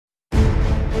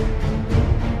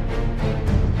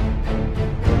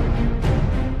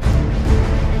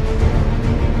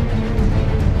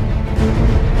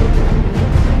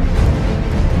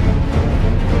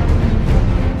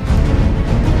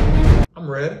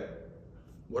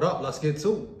What up? Let's get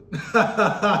to it.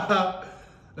 Now,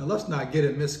 let's not get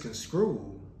it misconstrued.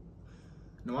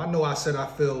 Now, I know I said I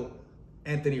feel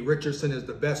Anthony Richardson is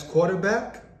the best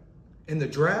quarterback in the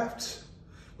draft,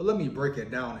 but let me break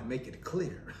it down and make it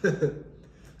clear.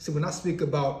 See, when I speak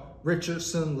about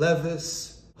Richardson,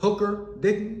 Levis, Hooker,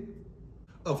 Digny,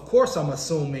 of course I'm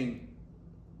assuming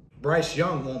Bryce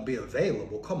Young won't be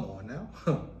available. Come on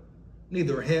now.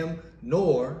 Neither him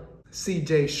nor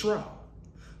CJ Stroud.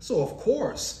 So, of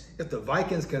course, if the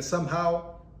Vikings can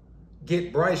somehow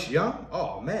get Bryce Young,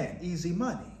 oh man, easy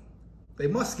money. They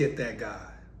must get that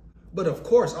guy. But of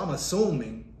course, I'm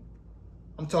assuming,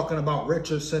 I'm talking about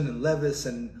Richardson and Levis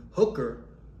and Hooker,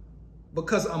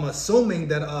 because I'm assuming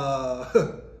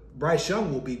that Bryce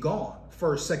Young will be gone.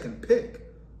 First, second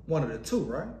pick, one of the two,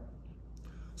 right?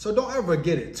 So don't ever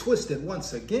get it twisted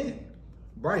once again.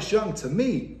 Bryce Young, to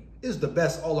me, is the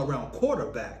best all-around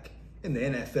quarterback in the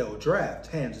NFL draft,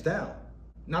 hands down.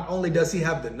 Not only does he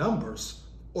have the numbers,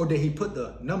 or did he put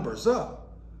the numbers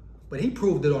up, but he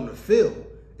proved it on the field.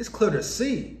 It's clear to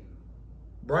see.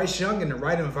 Bryce Young in the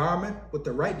right environment, with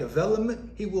the right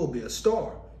development, he will be a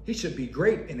star. He should be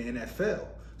great in the NFL.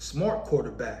 Smart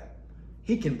quarterback.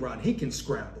 He can run, he can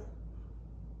scramble.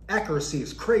 Accuracy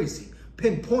is crazy.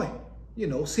 Pinpoint,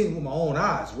 seen with my own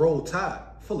eyes, roll tide,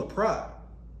 full of pride.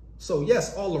 So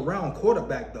yes, all around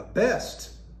quarterback, the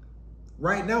best.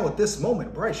 Right now at this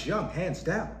moment, Bryce Young, hands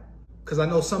down. Because I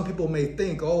know some people may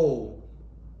think,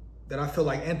 that I feel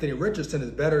like Anthony Richardson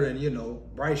is better than,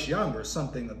 Bryce Young or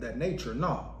something of that nature.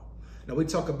 No. Now we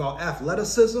talk about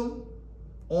athleticism,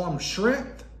 arm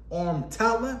strength, arm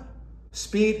talent,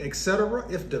 speed, etc.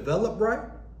 if developed right.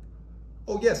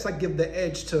 Oh yes, I give the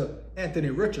edge to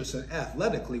Anthony Richardson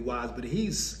athletically wise, but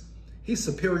he's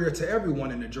superior to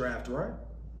everyone in the draft, right?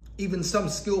 Even some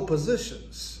skill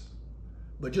positions.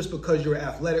 But just because you're an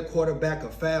athletic quarterback, a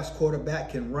fast quarterback,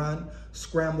 can run,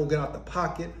 scramble, get out the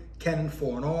pocket, cannon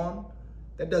for an arm,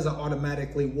 that doesn't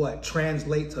automatically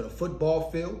translate to the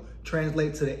football field,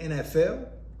 translate to the NFL.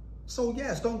 So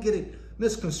yes, don't get it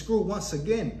misconstrued once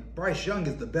again. Bryce Young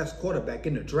is the best quarterback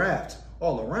in the draft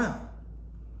all around.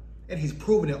 And he's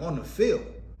proven it on the field.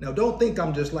 Now don't think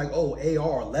I'm just like,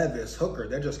 AR, Levis, Hooker,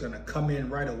 they're just gonna come in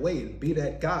right away and be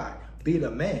that guy, be the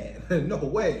man. No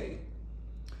way.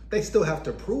 They still have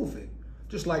to prove it.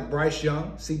 Just like Bryce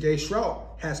Young, CJ Stroud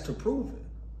has to prove it.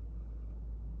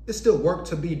 There's still work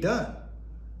to be done.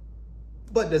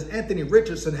 But does Anthony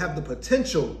Richardson have the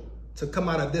potential to come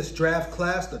out of this draft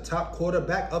class, the top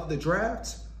quarterback of the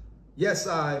draft? Yes,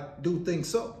 I do think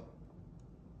so.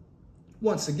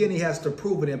 Once again, he has to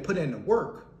prove it and put in the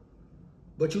work.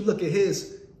 But you look at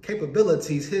his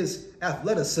capabilities, his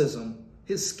athleticism,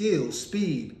 his skills,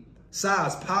 speed,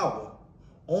 size, power,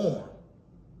 arm.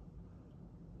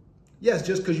 Yes,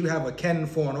 just because you have a cannon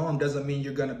for an arm doesn't mean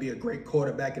you're going to be a great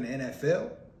quarterback in the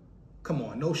NFL. Come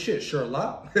on, no shit,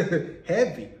 Sherlock.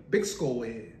 Heavy, big SKOL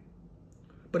head.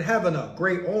 But having a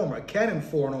great arm, a cannon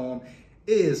for an arm,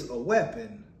 is a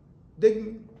weapon.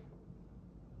 Digny?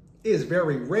 Is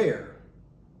very rare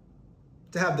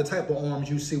to have the type of arms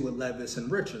you see with Levis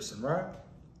and Richardson, right?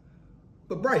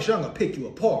 But Bryce Young will pick you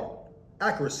apart.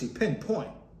 Accuracy, pinpoint.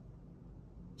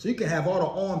 So you can have all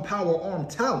the arm power, arm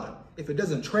talent. If it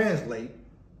doesn't translate,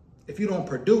 if you don't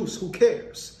produce, who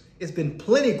cares? It's been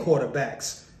plenty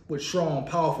quarterbacks with strong,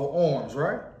 powerful arms,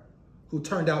 right? Who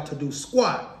turned out to do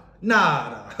squat,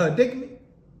 nada, dig me?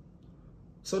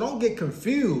 So don't get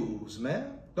confused,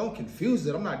 man. Don't confuse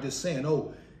it. I'm not just saying,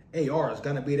 AR is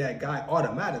going to be that guy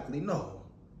automatically. No.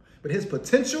 But his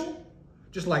potential,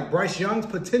 just like Bryce Young's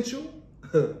potential,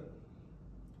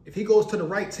 if he goes to the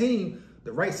right team,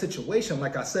 the right situation,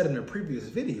 like I said in the previous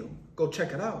video, go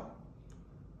check it out.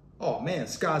 Oh man,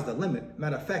 sky's the limit.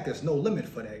 Matter of fact, there's no limit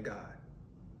for that guy.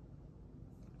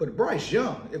 But Bryce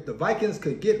Young, if the Vikings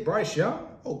could get Bryce Young,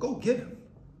 go get him.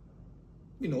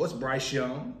 It's Bryce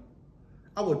Young.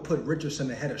 I would put Richardson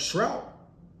ahead of Stroud.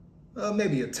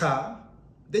 Maybe a tie.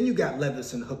 Then you got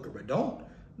Levis and Hooker, but don't.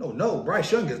 No,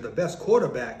 Bryce Young is the best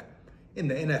quarterback in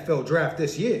the NFL draft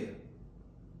this year.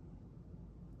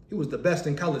 He was the best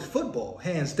in college football,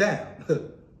 hands down.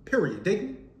 Period,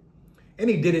 diggy. And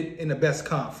he did it in the best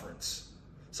conference.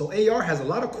 So AR has a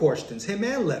lot of questions, him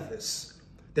and Levis.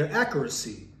 Their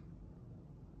accuracy,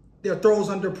 their throws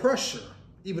under pressure.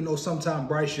 Even though sometimes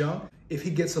Bryce Young, if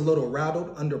he gets a little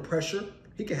rattled under pressure,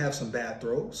 he can have some bad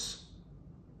throws.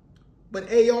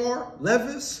 But AR,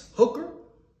 Levis, Hooker,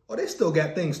 they still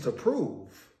got things to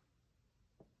prove.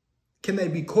 Can they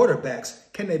be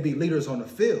quarterbacks? Can they be leaders on the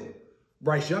field?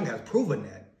 Bryce Young has proven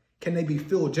that. Can they be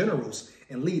field generals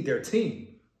and lead their team?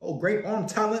 Great arm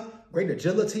talent, great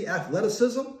agility,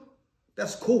 athleticism.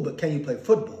 That's cool, but can you play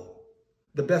football?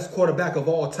 The best quarterback of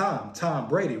all time, Tom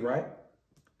Brady, right?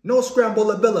 No scramble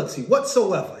ability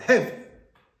whatsoever. Heavy.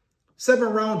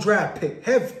 7th-round draft pick.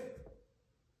 Heavy.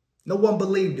 No one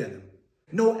believed in him.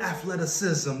 No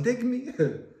athleticism. Dig me?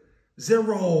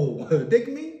 Zero. Dig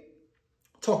me?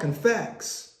 Talking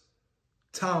facts.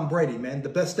 Tom Brady, man. The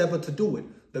best ever to do it.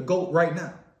 The GOAT right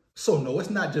now. So no, it's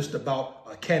not just about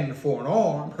a cannon for an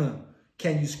arm.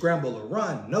 Can you scramble or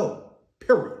run? No.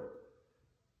 Period.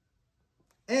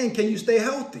 And can you stay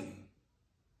healthy?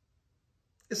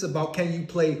 It's about, can you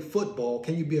play football?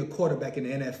 Can you be a quarterback in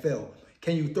the NFL?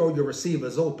 Can you throw your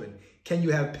receivers open? Can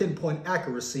you have pinpoint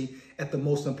accuracy at the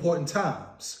most important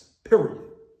times? Period.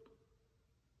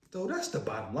 So that's the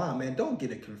bottom line, man. Don't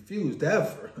get it confused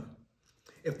ever.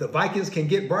 If the Vikings can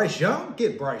get Bryce Young,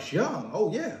 get Bryce Young.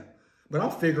 Oh, yeah. But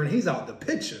I'm figuring he's out the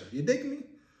picture. You dig me?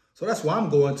 So that's why I'm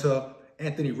going to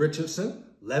Anthony Richardson,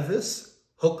 Levis,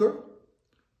 Hooker,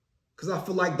 because I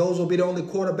feel like those will be the only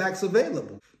quarterbacks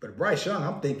available. But Bryce Young,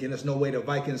 I'm thinking there's no way the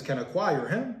Vikings can acquire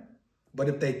him. But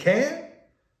if they can,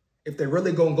 if they're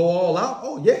really going to go all out,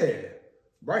 oh, yeah,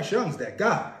 Bryce Young's that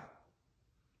guy.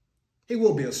 He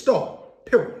will be a star,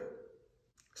 period.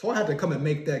 So I had to come and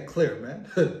make that clear, man.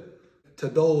 To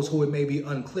those who it may be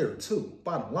unclear, too.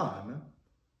 Bottom line, man.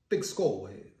 Big SKOL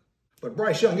head. But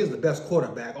Bryce Young is the best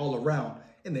quarterback all around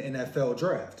in the NFL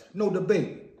draft. No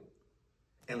debate.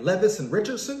 And Levis and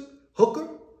Richardson, Hooker,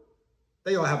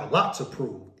 they all have a lot to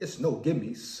prove. It's no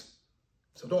gimmies.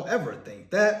 So don't ever think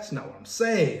that. That's not what I'm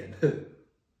saying.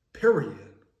 Period.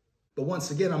 But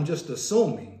once again, I'm just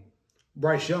assuming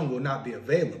Bryce Young will not be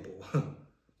available.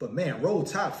 But man, roll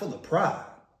tide full of pride.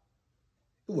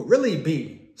 It would really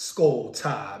be SKOL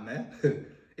tide, man,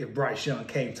 if Bryce Young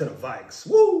came to the Vikes.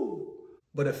 Woo!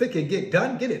 But if it can get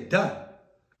done, get it done.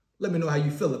 Let me know how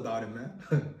you feel about it,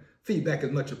 man. Feedback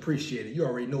is much appreciated. You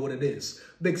already know what it is.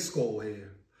 Big SKOL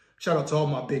here. Shout out to all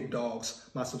my big dogs,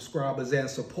 my subscribers and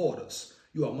supporters.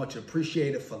 You are much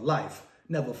appreciated for life.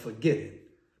 Never forget it.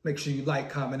 Make sure you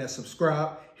like, comment, and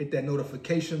subscribe. Hit that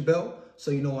notification bell so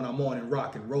you know when I'm on and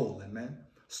rock and rolling, man.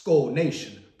 SKOL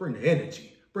Nation, bring the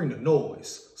energy, bring the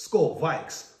noise. SKOL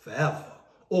Vikes forever.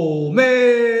 Oh,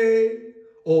 man.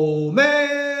 Oh,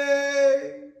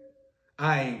 man.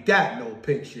 I ain't got no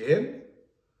picture, hear me?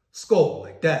 SKOL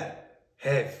like that.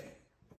 Heavy.